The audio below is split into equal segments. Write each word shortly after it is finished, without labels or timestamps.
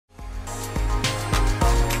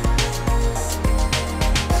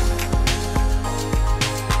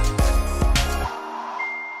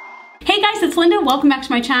it's Linda. Welcome back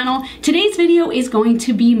to my channel. Today's video is going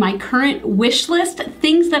to be my current wish list,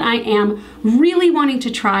 things that I am really wanting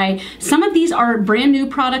to try. Some of these are brand new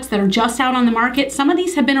products that are just out on the market. Some of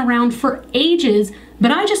these have been around for ages,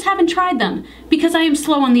 but I just haven't tried them because I am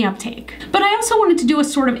slow on the uptake. But I also wanted to do a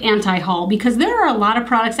sort of anti-haul because there are a lot of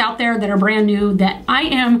products out there that are brand new that I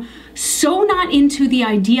am so not into the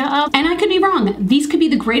idea of, and I could be wrong. These could be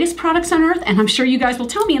the greatest products on earth, and I'm sure you guys will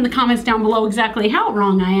tell me in the comments down below exactly how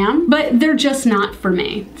wrong I am, but they're just not for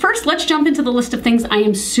me. First, let's jump into the list of things I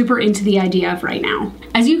am super into the idea of right now.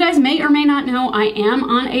 As you guys may or may not know, I am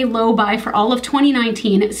on a low buy for all of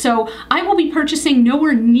 2019, so I will be purchasing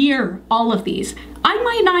nowhere near all of these. I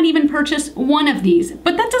might not even purchase one of these,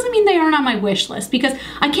 but that doesn't mean they aren't on my wish list because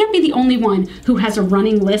I can't be the only one who has a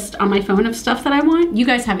running list on my phone of stuff that I want. You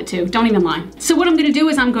guys have it too, don't even lie. So what I'm gonna do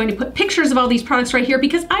is I'm going to put pictures of all these products right here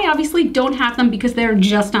because I obviously don't have them because they're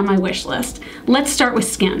just on my wish list. Let's start with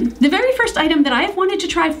skin. The very first item that I have wanted to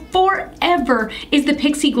try forever is the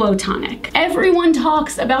Pixi Glow Tonic. Everyone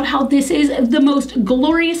talks about how this is the most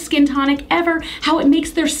glorious skin tonic ever, how it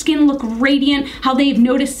makes their skin look radiant, how they've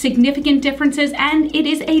noticed significant differences, and it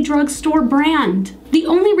is a drugstore brand. The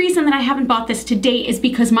only reason that I haven't bought this to date is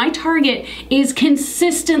because my Target is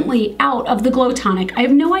consistently out of the Glow Tonic. I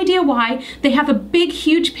have no idea why. They have a big,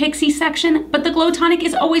 huge Pixi section, but the Glow Tonic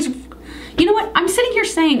is always... You know what? I'm sitting here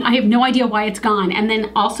saying I have no idea why it's gone, and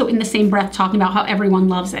then also in the same breath talking about how everyone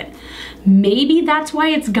loves it. Maybe that's why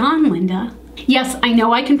it's gone, Linda. Yes, I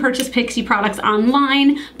know I can purchase Pixi products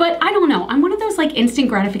online, but I don't know. I'm one of those like instant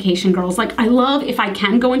gratification girls. Like I love if I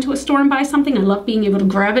can go into a store and buy something, I love being able to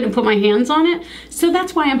grab it and put my hands on it. So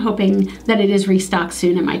that's why I'm hoping that it is restocked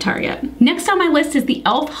soon at my Target. Next on my list is the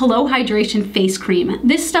e.l.f. Hello Hydration Face Cream.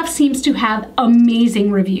 This stuff seems to have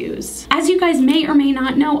amazing reviews. As you guys may or may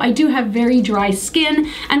not know, I do have very dry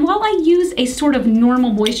skin, and while I use a sort of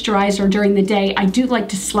normal moisturizer during the day, I do like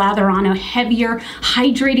to slather on a heavier,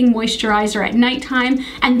 hydrating moisturizer at nighttime,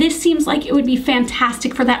 and this seems like it would be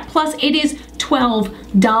fantastic for that. Plus, it is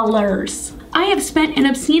 $12. I have spent an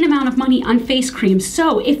obscene amount of money on face cream,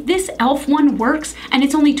 so if this e.l.f. one works and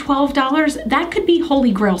it's only $12, that could be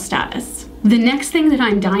holy grail status. The next thing that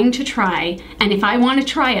I'm dying to try, and if I want to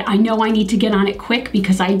try it, I know I need to get on it quick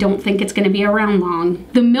because I don't think it's going to be around long.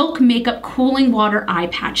 The Milk Makeup Cooling Water Eye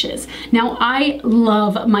Patches. Now, I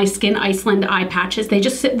love my Skin Iceland eye patches. They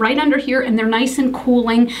just sit right under here and they're nice and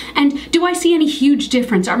cooling. And do I see any huge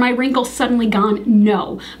difference? Are my wrinkles suddenly gone?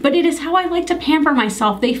 No. But it is how I like to pamper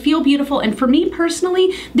myself. They feel beautiful, and for me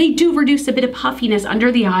personally, they do reduce a bit of puffiness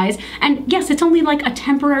under the eyes. And yes, it's only like a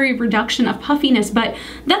temporary reduction of puffiness, but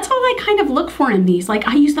that's all I kind of look for in these. Like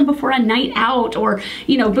I use them before a night out or,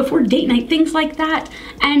 you know, before date night, things like that.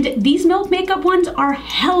 And these Milk Makeup ones are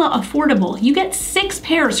hella affordable. You get 6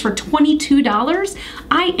 pairs for $22.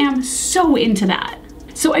 I am so into that.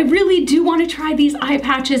 So I really do want to try these eye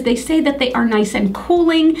patches. They say that they are nice and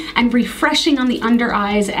cooling and refreshing on the under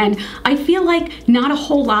eyes, and I feel like not a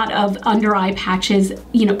whole lot of under eye patches,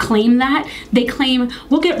 you know, claim that. They claim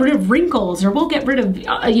we'll get rid of wrinkles or we'll get rid of,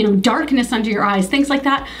 you know, darkness under your eyes, things like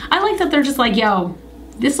that. I like that they're just like, yo,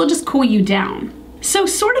 this will just cool you down. So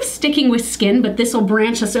sort of sticking with skin, but this will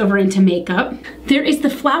branch us over into makeup. There is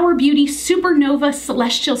the Flower Beauty Supernova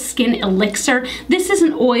Celestial Skin Elixir. This is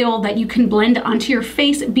an oil that you can blend onto your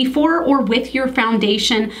face before or with your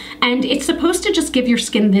foundation, and it's supposed to just give your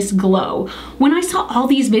skin this glow. When I saw all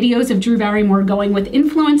these videos of Drew Barrymore going with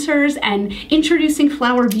influencers and introducing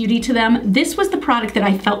Flower Beauty to them, this was the product that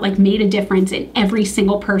I felt like made a difference in every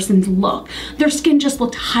single person's look. Their skin just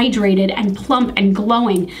looked hydrated and plump and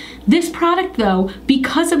glowing. This product though,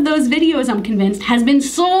 because of those videos, I'm convinced, has been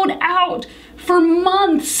sold out for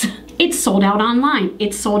months. It's sold out online.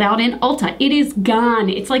 It's sold out in Ulta. It is gone.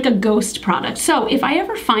 It's like a ghost product. So if I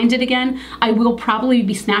ever find it again, I will probably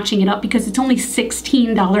be snatching it up because it's only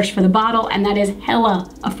 $16 for the bottle, and that is hella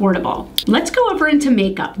affordable. Let's go over into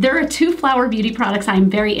makeup. There are 2 Flower Beauty products I'm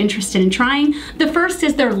very interested in trying. The first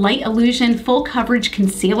is their Light Illusion Full Coverage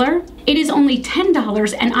Concealer. It is only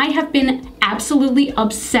 $10, and I have been absolutely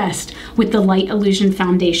obsessed with the Light Illusion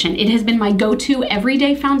foundation. It has been my go-to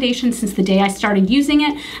everyday foundation since the day I started using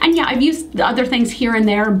it. And yeah, I've used the other things here and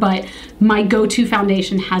there, but my go-to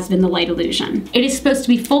foundation has been the Light Illusion. It is supposed to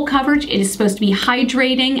be full coverage, it is supposed to be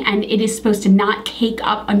hydrating, and it is supposed to not cake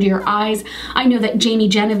up under your eyes. I know that Jamie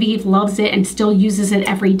Genevieve loves it and still uses it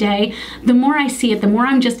every day. The more I see it, the more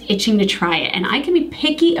I'm just itching to try it. And I can be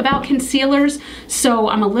picky about concealers, so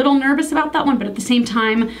I'm a little nervous about that one, but at the same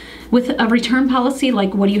time, with a return policy,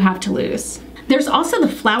 like, what do you have to lose? There's also the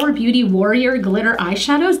Flower Beauty Warrior Glitter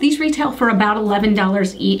Eyeshadows. These retail for about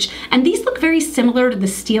 $11 each, and these look very similar to the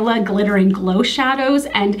Stila Glitter and Glow shadows,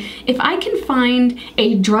 and if I can find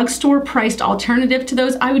a drugstore priced alternative to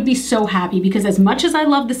those, I would be so happy, because as much as I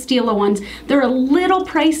love the Stila ones, they're a little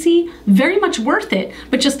pricey, very much worth it,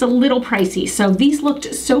 but just a little pricey. So these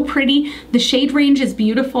looked so pretty. The shade range is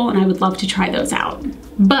beautiful, and I would love to try those out.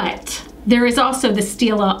 But there is also the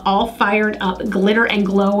Stila All Fired Up Glitter and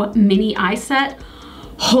Glow Mini Eye Set.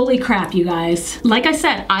 Holy crap, you guys. Like I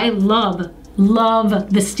said, I love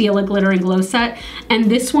the Stila Glitter and Glow set,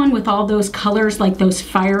 and this one with all those colors, like those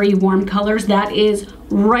fiery warm colors, that is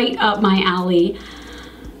right up my alley.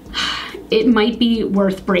 It might be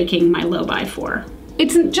worth breaking my low buy for.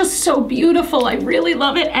 It's just so beautiful. I really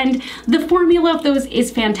love it, and the formula of those is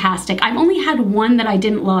fantastic. I've only had one that I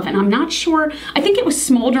didn't love, and I'm not sure. I think it was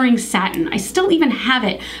Smoldering Satin. I still even have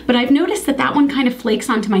it, but I've noticed that that one kind of flakes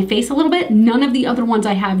onto my face a little bit. None of the other ones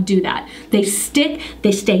I have do that. They stick,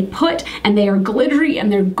 they stay put, and they are glittery,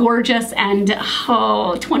 and they're gorgeous, and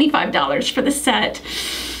oh, $25 for the set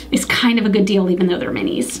is kind of a good deal, even though they're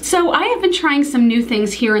minis. So I have been trying some new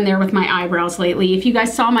things here and there with my eyebrows lately. If you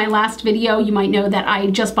guys saw my last video, you might know that I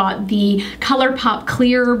just bought the ColourPop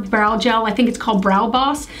Clear Brow Gel. I think it's called Brow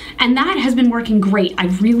Boss, and that has been working great. I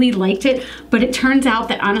really liked it, but it turns out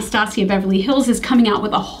that Anastasia Beverly Hills is coming out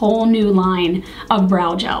with a whole new line of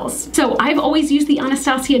brow gels. So I've always used the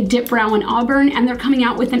Anastasia Dipbrow in Auburn, and they're coming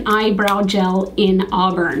out with an eyebrow gel in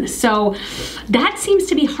Auburn. So that seems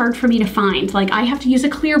to be hard for me to find. Like, I have to use a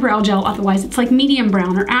clear brow gel, otherwise it's like medium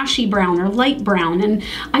brown or ashy brown or light brown, and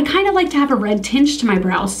I kind of like to have a red tinge to my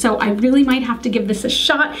brows, so I really might have to give this a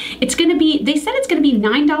shot. It's gonna be, they said it's gonna be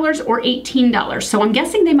 $9 or $18, so I'm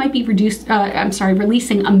guessing they might be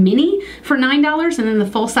releasing a mini for $9 and then the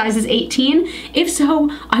full size is $18. If so,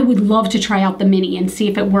 I would love to try out the mini and see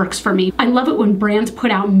if it works for me. I love it when brands put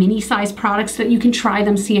out mini size products so that you can try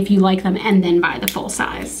them, see if you like them, and then buy the full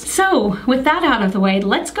size. So with that out of the way,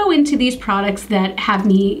 let's go into these products that have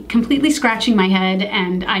me completely scratching my head,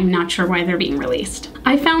 and I'm not sure why they're being released.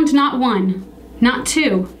 I found not one, not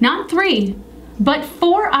two, not three, but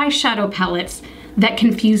 4 eyeshadow palettes that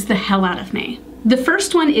confuse the hell out of me. The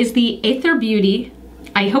first one is the Aether Beauty,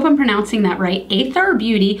 I hope I'm pronouncing that right, Aether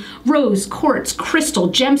Beauty Rose Quartz Crystal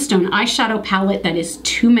Gemstone Eyeshadow Palette that is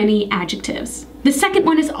too many adjectives. The second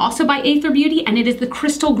one is also by Aether Beauty, and it is the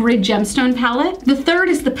Crystal Grid Gemstone Palette. The third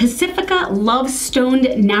is the Pacifica Love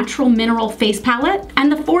Stoned Natural Mineral Face Palette.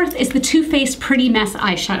 And the fourth is the Too Faced Pretty Mess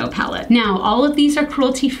Eyeshadow Palette. Now, all of these are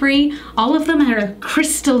cruelty-free. All of them are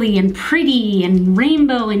crystally and pretty and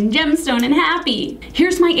rainbow and gemstone and happy.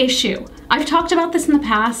 Here's my issue. I've talked about this in the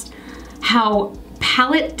past, how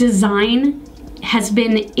palette design has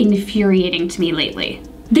been infuriating to me lately.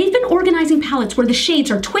 They've been organizing palettes where the shades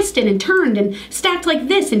are twisted and turned and stacked like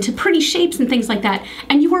this into pretty shapes and things like that,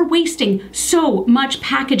 and you are wasting so much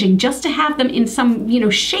packaging just to have them in some,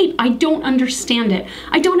 shape. I don't understand it.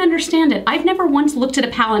 I don't understand it. I've never once looked at a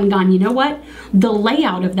palette and gone, you know what? The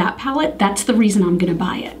layout of that palette, that's the reason I'm gonna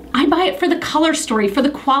buy it. I buy it for the color story, for the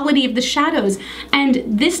quality of the shadows, and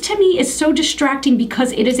this to me is so distracting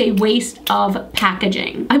because it is a waste of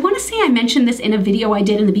packaging. I want to say I mentioned this in a video I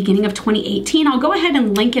did in the beginning of 2018. I'll go ahead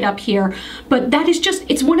and link it up here, but that is just,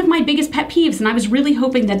 it's one of my biggest pet peeves, and I was really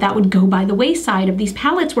hoping that that would go by the wayside of these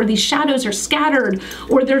palettes where these shadows are scattered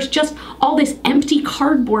or there's just all this empty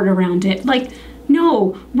cardboard around it. Like,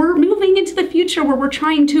 no, we're moving into the future where we're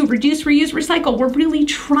trying to reduce, reuse, recycle. We're really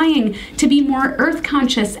trying to be more earth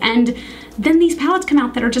conscious, and then these palettes come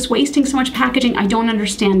out that are just wasting so much packaging. I don't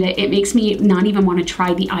understand it. It makes me not even want to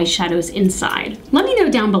try the eyeshadows inside. Let me know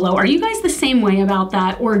down below, are you guys the same way about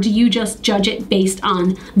that, or do you just judge it based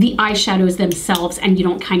on the eyeshadows themselves and you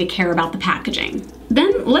don't kind of care about the packaging?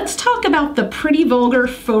 Then let's talk about the Pretty Vulgar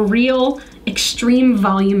For Real Extreme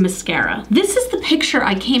Volume Mascara. This is the picture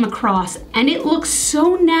I came across, and it looks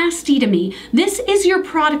so nasty to me. This is your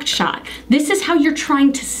product shot. This is how you're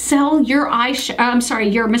trying to sell your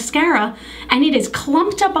your mascara, and it is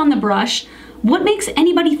clumped up on the brush. What makes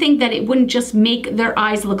anybody think that it wouldn't just make their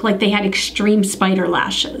eyes look like they had extreme spider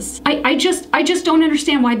lashes? I just don't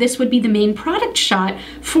understand why this would be the main product shot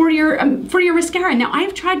for your mascara. Now,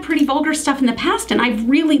 I've tried Pretty Vulgar stuff in the past, and I've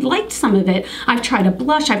really liked some of it. I've tried a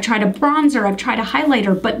blush, I've tried a bronzer, I've tried a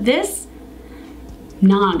highlighter, but this,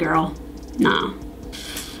 nah, girl, nah.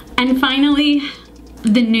 And finally,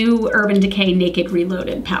 the new Urban Decay Naked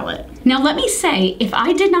Reloaded palette. Now let me say, if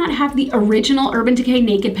I did not have the original Urban Decay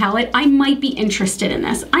Naked palette, I might be interested in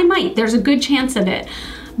this. I might, there's a good chance of it.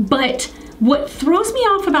 But what throws me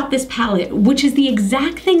off about this palette, which is the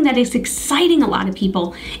exact thing that is exciting a lot of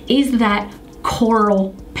people, is that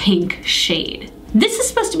coral pink shade. This is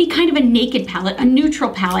supposed to be kind of a naked palette, a neutral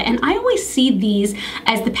palette, and I always see these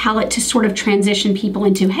as the palette to sort of transition people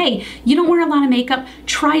into, hey, you don't wear a lot of makeup,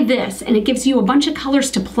 try this, and it gives you a bunch of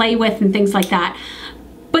colors to play with and things like that.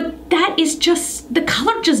 But that is just, the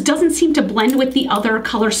color just doesn't seem to blend with the other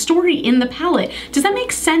color story in the palette. Does that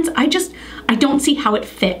make sense? I don't see how it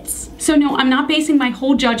fits. So no, I'm not basing my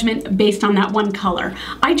whole judgment based on that one color.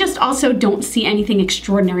 I just also don't see anything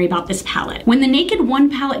extraordinary about this palette. When the Naked One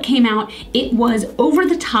palette came out, it was over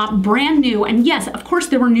the top, brand new, and yes, of course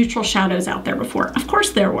there were neutral shadows out there before. Of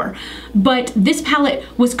course there were. But this palette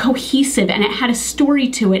was cohesive and it had a story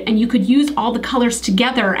to it and you could use all the colors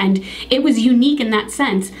together and it was unique in that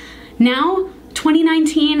sense. Now,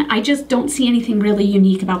 2019, I just don't see anything really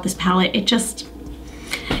unique about this palette.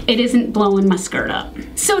 It isn't blowing my skirt up.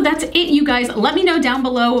 So that's it, you guys. Let me know down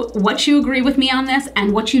below what you agree with me on this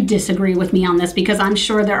and what you disagree with me on this, because I'm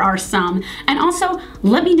sure there are some. And also,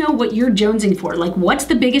 let me know what you're jonesing for. Like, what's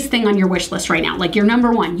the biggest thing on your wish list right now? Like, your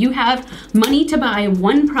number one. You have money to buy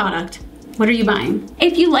one product. What are you buying?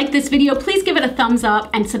 If you like this video, please give it a thumbs up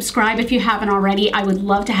and subscribe if you haven't already. I would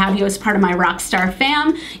love to have you as part of my Rockstar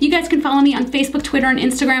fam. You guys can follow me on Facebook, Twitter, and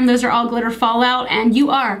Instagram. Those are all GlitterFallout, and you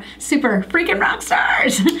are super freaking rock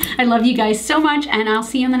stars. I love you guys so much, and I'll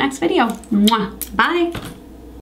see you in the next video. Mwah. Bye.